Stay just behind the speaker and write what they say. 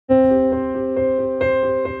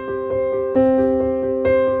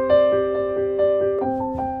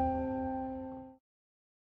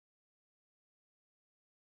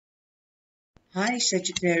Hi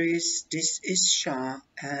Sagittarius, this is Shah,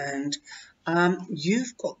 and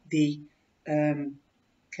you've got the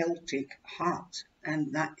Celtic heart,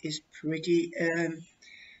 and that is pretty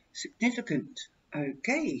significant.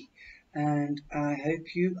 Okay, and I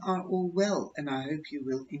hope you are all well, and I hope you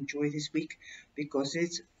will enjoy this week because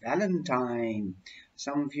it's Valentine.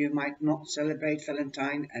 Some of you might not celebrate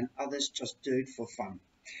Valentine, and others just do it for fun.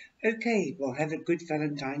 Okay, well, have a good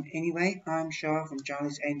Valentine anyway. I'm Shah from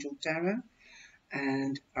CharliesAngelTarot,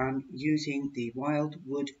 and I'm using the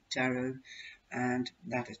Wildwood Tarot, and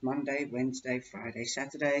that is Monday, Wednesday, Friday,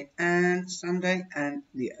 Saturday and Sunday, and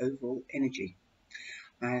the overall energy.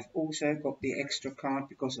 I have also got the extra card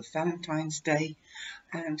because of Valentine's Day,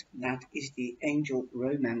 and that is the Angel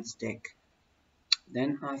Romance deck.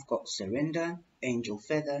 Then I've got Surrender, Angel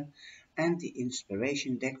Feather, and the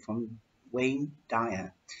Inspiration deck from Wayne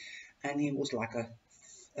Dyer, and he was like a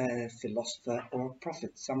philosopher or a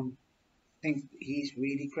prophet. Some think he's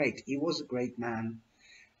really great. He was a great man.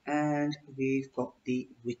 And we've got the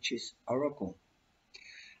Witch's Oracle.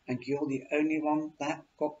 And you're the only one that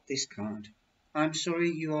got this card. I'm sorry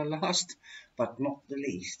you are last, but not the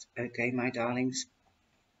least. Okay, my darlings.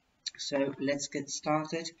 So let's get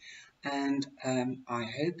started. And I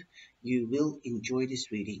hope you will enjoy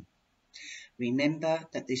this reading. Remember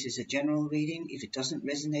that this is a general reading. If it doesn't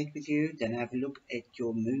resonate with you, then have a look at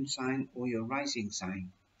your moon sign or your rising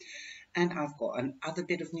sign. And I've got another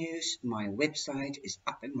bit of news. My website is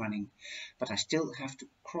up and running, but I still have to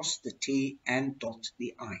cross the T and dot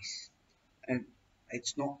the I's.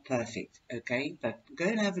 It's not perfect, okay? But go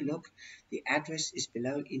and have a look. The address is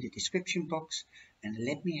below in the description box, and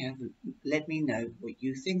let me know what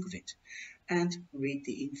you think of it, and read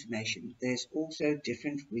the information. There's also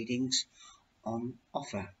different readings on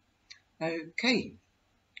offer. Okay.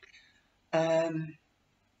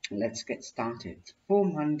 Let's get started. For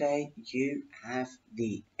Monday, you have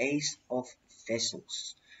the Ace of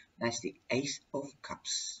Vessels. That's the Ace of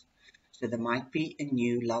Cups. So there might be a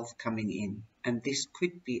new love coming in, and this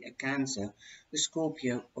could be a Cancer, a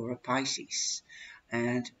Scorpio, or a Pisces.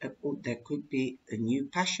 And there could be a new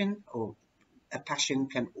passion, or a passion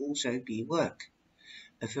can also be work.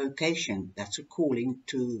 A vocation, that's a calling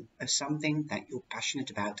to something that you're passionate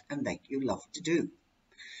about and that you love to do.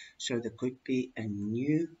 So there could be a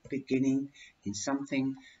new beginning in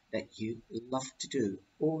something that you love to do,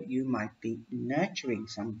 or you might be nurturing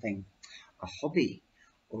something, a hobby,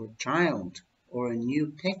 or a child, or a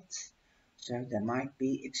new pet. So there might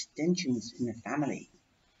be extensions in the family.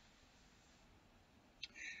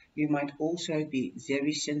 You might also be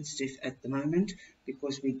very sensitive at the moment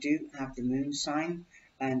because we do have the moon sign,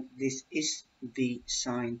 and this is the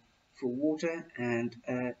sign for water, and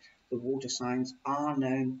the water signs are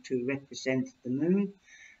known to represent the moon,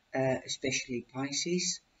 especially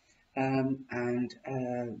Pisces, and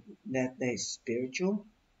that they're spiritual,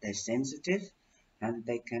 they're sensitive, and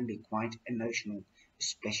they can be quite emotional,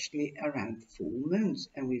 especially around full moons.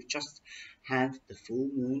 And we've just had the full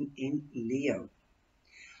moon in Leo.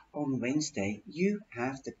 On Wednesday, you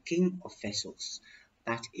have the King of Vessels.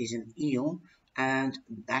 That is an eel, and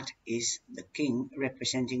that is the king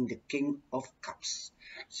representing the King of Cups.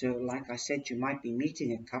 So like I said, you might be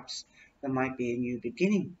meeting a Cups. There might be a new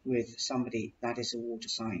beginning with somebody that is a water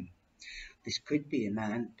sign. This could be a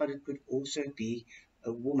man, but it could also be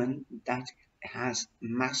a woman that has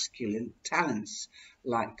masculine talents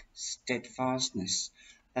like steadfastness,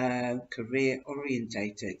 career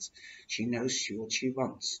orientated. She knows what she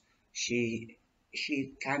wants. She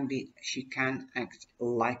can act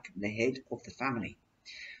like the head of the family.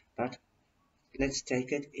 But let's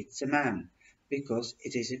take it, it's a man because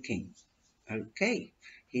it is a king. Okay,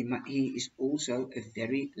 he is also a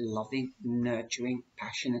very loving, nurturing,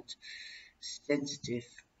 passionate, sensitive,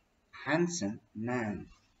 handsome man.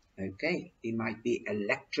 Okay, he might be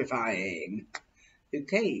electrifying.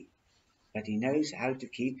 Okay, but he knows how to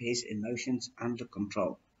keep his emotions under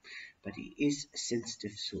control. But he is a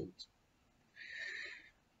sensitive sort.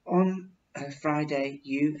 On Friday,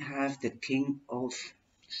 you have the King of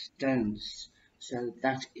Stones. So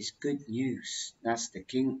that is good news. That's the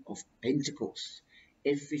King of Pentacles.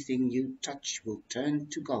 Everything you touch will turn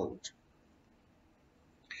to gold.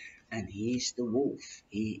 And he's the wolf.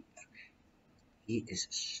 He is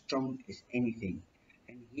strong as anything.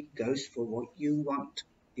 And he goes for what you want.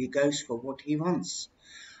 He goes for what he wants.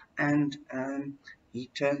 And he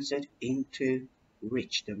turns it into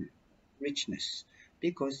richness,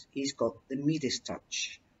 because he's got the Midas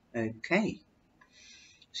touch. Okay.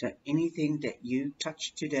 So anything that you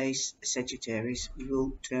touch today, Sagittarius,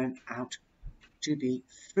 will turn out to be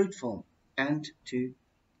fruitful and to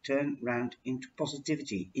turn round into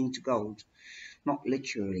positivity, into gold. not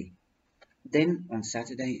literally. Then on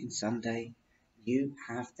Saturday and Sunday, you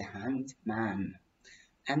have the Hanged Man.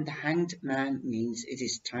 And the Hanged Man means it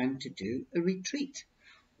is time to do a retreat.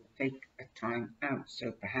 Take a time out.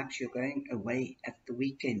 So perhaps you're going away at the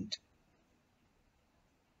weekend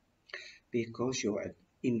because your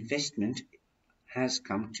investment has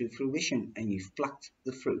come to fruition and you've plucked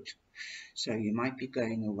the fruit. So you might be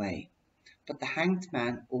going away. But the Hanged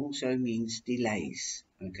Man also means delays,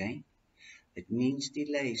 okay? It means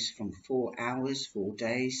delays from 4 hours, 4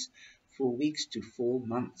 days, 4 weeks to 4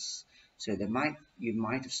 months. So you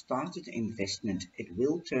might have started an investment. It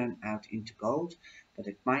will turn out into gold, but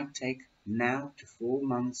it might take now to 4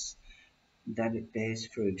 months that it bears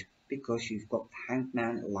fruit because you've got the Hanged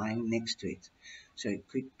Man lying next to it. So it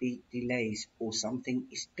could be delays or something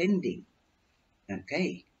is pending.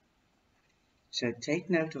 Okay, so take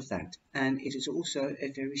note of that. And it is also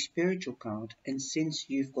a very spiritual card. And since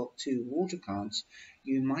you've got 2 water cards,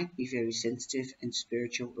 you might be very sensitive and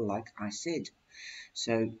spiritual, like I said.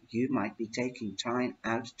 So you might be taking time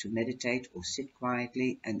out to meditate or sit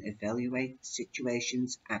quietly and evaluate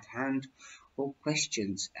situations at hand or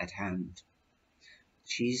questions at hand.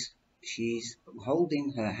 She's she's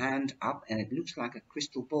holding her hand up and it looks like a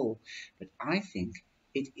crystal ball, but I think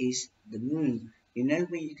it is the moon. You know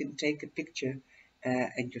when you can take a picture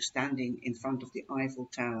and you're standing in front of the Eiffel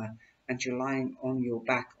Tower and you're lying on your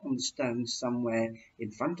back on the stones somewhere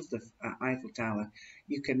in front of the Eiffel Tower,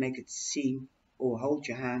 you can make it seem or hold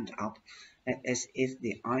your hand up as if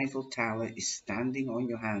the Eiffel Tower is standing on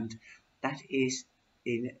your hand. That is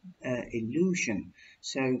in illusion.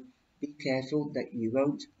 So be careful that you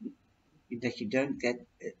don't get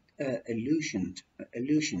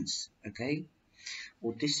illusions, okay,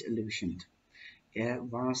 or disillusioned,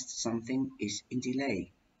 whilst something is in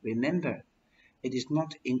delay. Remember, it is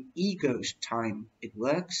not in ego's time it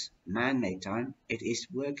works, man-made time. It is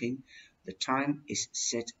working. The time is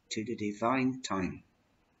set to the divine time.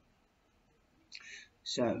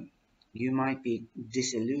 So you might be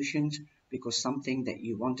disillusioned because something that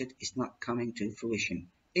you wanted is not coming to fruition.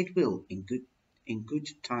 It will in good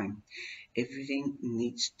time. Everything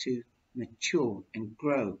needs to mature and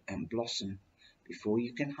grow and blossom before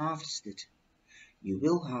you can harvest it. You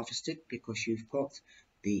will harvest it because you've got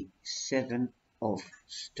the 7 of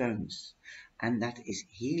stones, and that is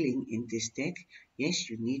healing in this deck. Yes,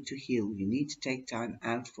 you need to heal. You need to take time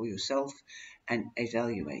out for yourself and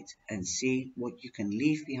evaluate and see what you can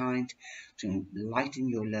leave behind to lighten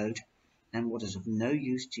your load and what is of no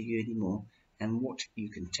use to you anymore and what you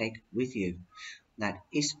can take with you that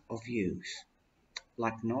is of use,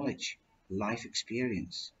 like knowledge, life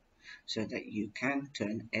experience, so that you can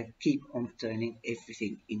keep on turning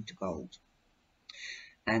everything into gold.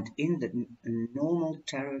 And in the normal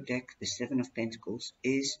tarot deck, the 7 of Pentacles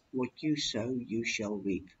is what you sow, you shall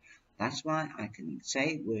reap. That's why I can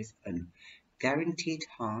say with a guaranteed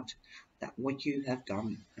heart that what you have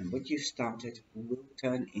done and what you've started will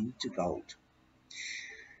turn into gold.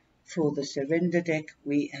 For the surrender deck,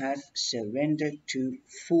 we have surrendered to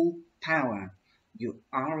full power. You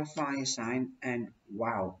are a fire sign, and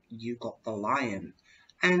wow, you got the lion.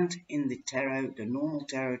 And in the tarot, the normal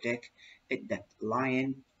tarot deck, that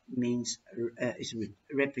lion means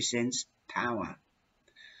represents power,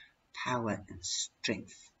 power and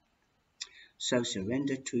strength. So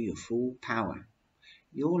surrender to your full power.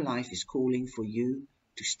 Your life is calling for you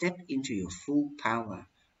to step into your full power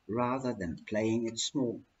rather than playing it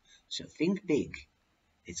small. So think big.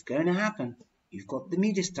 It's going to happen. You've got the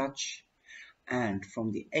Midas touch. And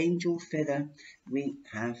from the angel feather, we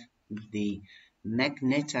have the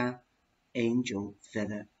Magneta angel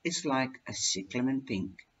feather. It's like a cyclamen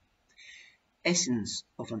pink. Essence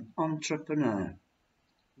of an entrepreneur.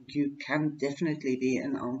 You can definitely be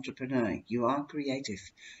an entrepreneur. You are creative.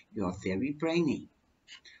 You are very brainy.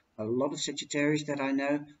 A lot of Sagittarius that I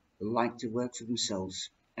know like to work for themselves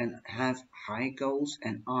and have high goals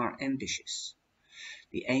and are ambitious.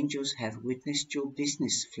 The angels have witnessed your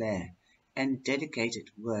business flair and dedicated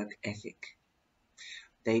work ethic.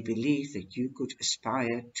 They believe that you could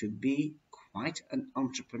aspire to be quite an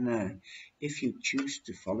entrepreneur if you choose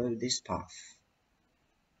to follow this path.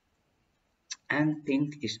 And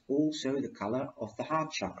pink is also the color of the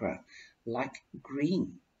heart chakra, like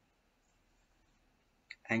green.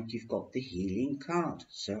 And you've got the healing card.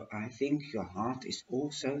 So I think your heart is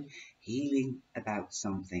also healing about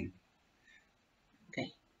something.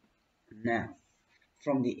 Okay, now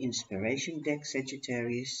from the inspiration deck,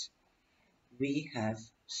 Sagittarius, we have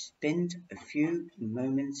spent a few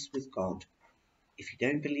moments with God. If you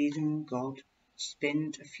don't believe in God,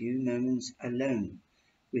 spend a few moments alone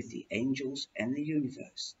with the angels and the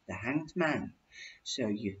universe, the Hanged Man,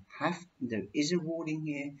 So there is a warning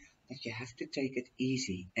here that you have to take it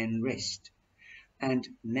easy and rest and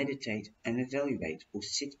meditate and evaluate, or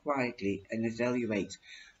sit quietly and evaluate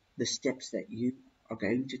the steps that you are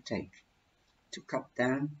going to take to cut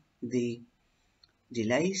down the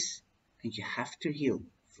delays, and you have to heal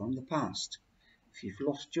from the past. If you've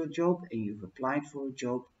lost your job and you've applied for a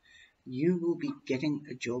job, you will be getting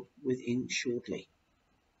a job within shortly.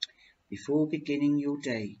 Before beginning your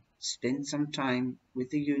day, spend some time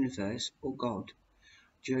with the universe or God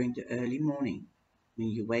during the early morning. When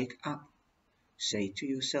you wake up, say to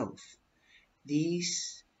yourself,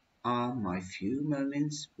 these are my few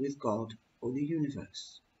moments with God or the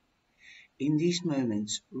universe. In these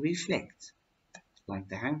moments, reflect like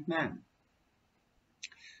the hanged man.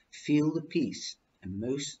 Feel the peace, and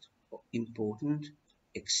most important,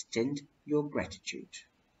 extend your gratitude.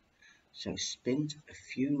 So spend a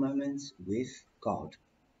few moments with God.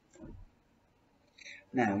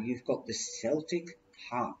 Now you've got the Celtic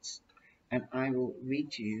hearts, and I will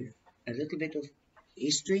read you a little bit of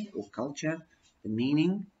history or culture, the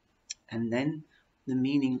meaning, and then the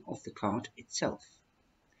meaning of the card itself.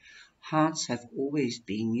 Hearts have always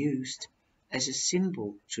been used as a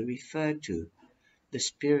symbol to refer to the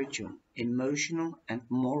spiritual, emotional, and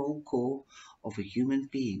moral core of a human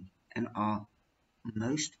being, and are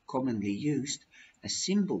most commonly used as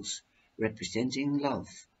symbols representing love,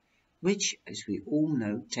 which, as we all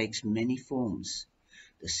know, takes many forms.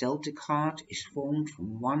 The Celtic heart is formed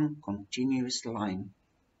from one continuous line,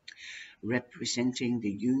 representing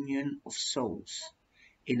the union of souls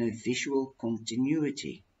in a visual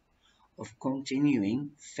continuity of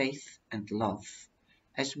continuing faith and love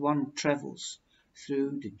as one travels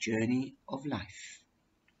through the journey of life.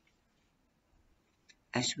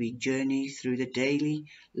 As we journey through the daily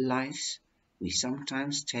lives we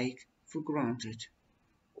sometimes take for granted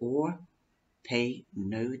or pay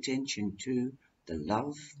no attention to the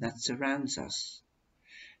love that surrounds us.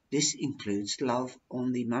 This includes love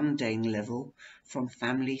on the mundane level, from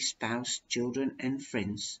family, spouse, children, and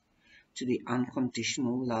friends, to the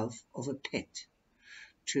unconditional love of a pet,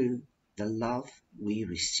 to the love we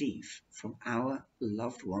receive from our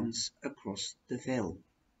loved ones across the veil.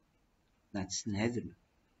 That's in heaven.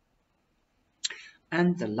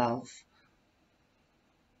 And the love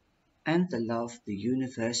the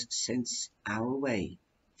universe sends our way.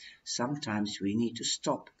 Sometimes we need to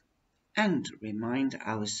stop and remind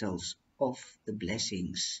ourselves of the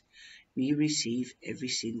blessings we receive every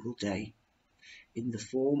single day in the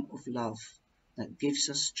form of love that gives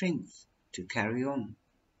us strength to carry on,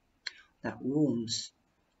 that warms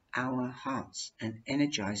our hearts and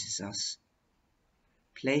energizes us.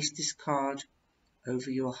 Place this card over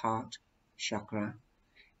your heart chakra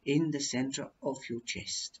in the center of your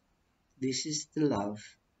chest. This is the love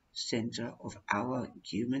center of our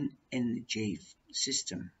human energy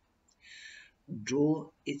system. Draw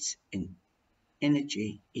its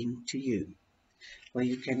energy into you. Well,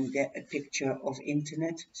 you can get a picture of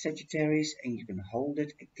internet, Sagittarius, and you can hold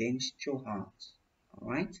it against your heart. All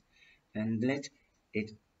right? And let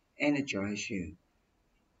it energize you.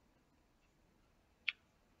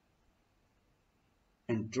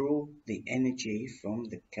 And draw the energy from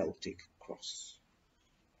the Celtic cross.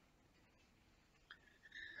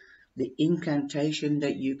 The incantation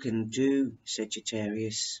that you can do,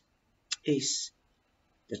 Sagittarius, is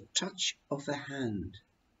the touch of a hand,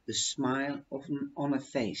 the smile on a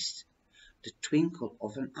face, the twinkle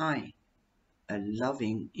of an eye, a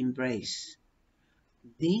loving embrace.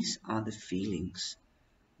 These are the feelings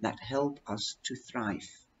that help us to thrive,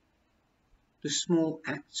 the small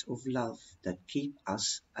acts of love that keep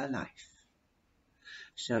us alive.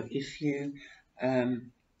 So if you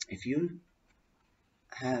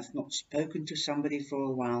have not spoken to somebody for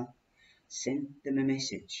a while, send them a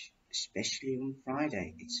message, especially on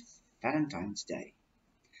Friday. It's Valentine's Day.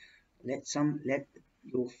 Let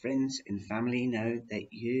your friends and family know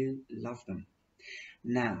that you love them.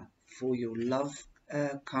 Now, for your love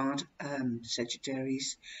card,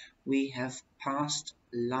 Sagittarius, we have past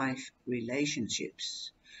life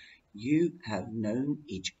relationships. You have known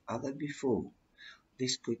each other before.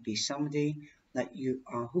 This could be somebody that you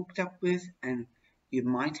are hooked up with, and you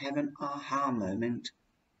might have an aha moment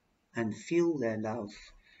and feel their love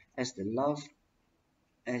as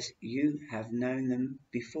you have known them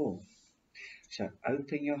before. So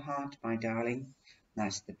open your heart, my darling.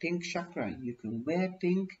 That's the pink chakra. You can wear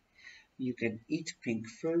pink, you can eat pink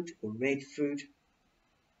fruit or red fruit,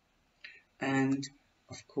 and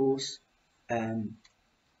of course, um,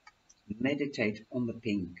 meditate on the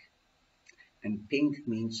pink. And pink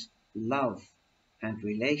means love and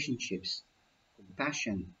relationships,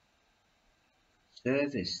 compassion,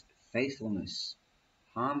 service, faithfulness,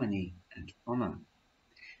 harmony, and honor.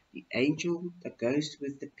 The angel that goes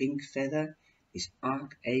with the pink feather is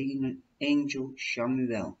Archangel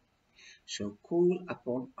Shamuel. So call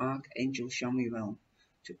upon Archangel Shamuel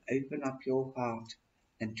to open up your heart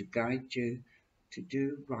and to guide you to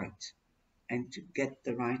do right and to get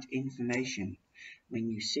the right information when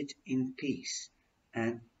you sit in peace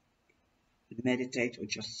and meditate or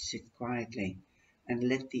just sit quietly and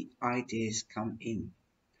let the ideas come in.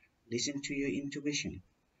 Listen to your intuition.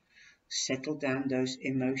 Settle down those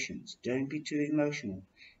emotions. Don't be too emotional.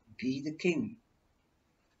 Be the king.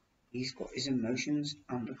 He's got his emotions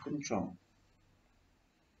under control.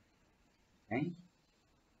 Okay?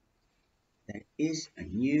 There is a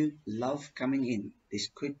new love coming in. This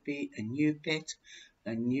could be a new pet,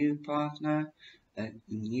 a new partner, a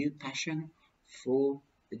new passion for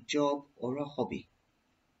a job or a hobby.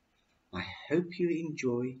 I hope you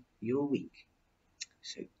enjoy your week.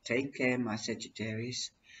 So take care, my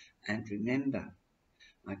Sagittarius, and remember,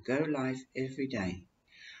 I go live every day.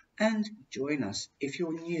 And join us. If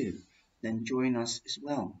you're new, then join us as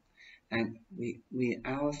well. And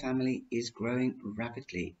our family is growing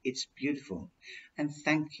rapidly. It's beautiful. And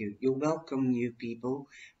thank you. You're welcome, new people.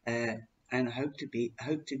 And hope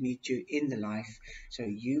to meet you in the life. So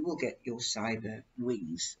you will get your cyber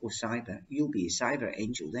wings or cyber. You'll be a cyber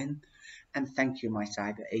angel then. And thank you, my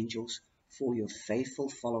cyber angels, for your faithful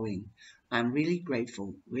following. I'm really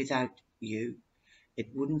grateful. Without you,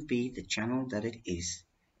 it wouldn't be the channel that it is.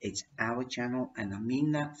 It's our channel, and I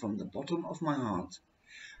mean that from the bottom of my heart.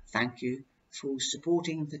 Thank you for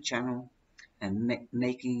supporting the channel and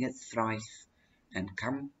making it thrive and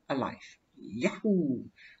come alive. Yahoo!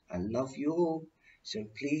 I love you all, so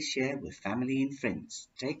please share with family and friends.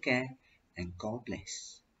 Take care and God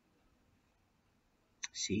bless.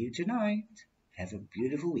 See you tonight. Have a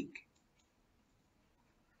beautiful week.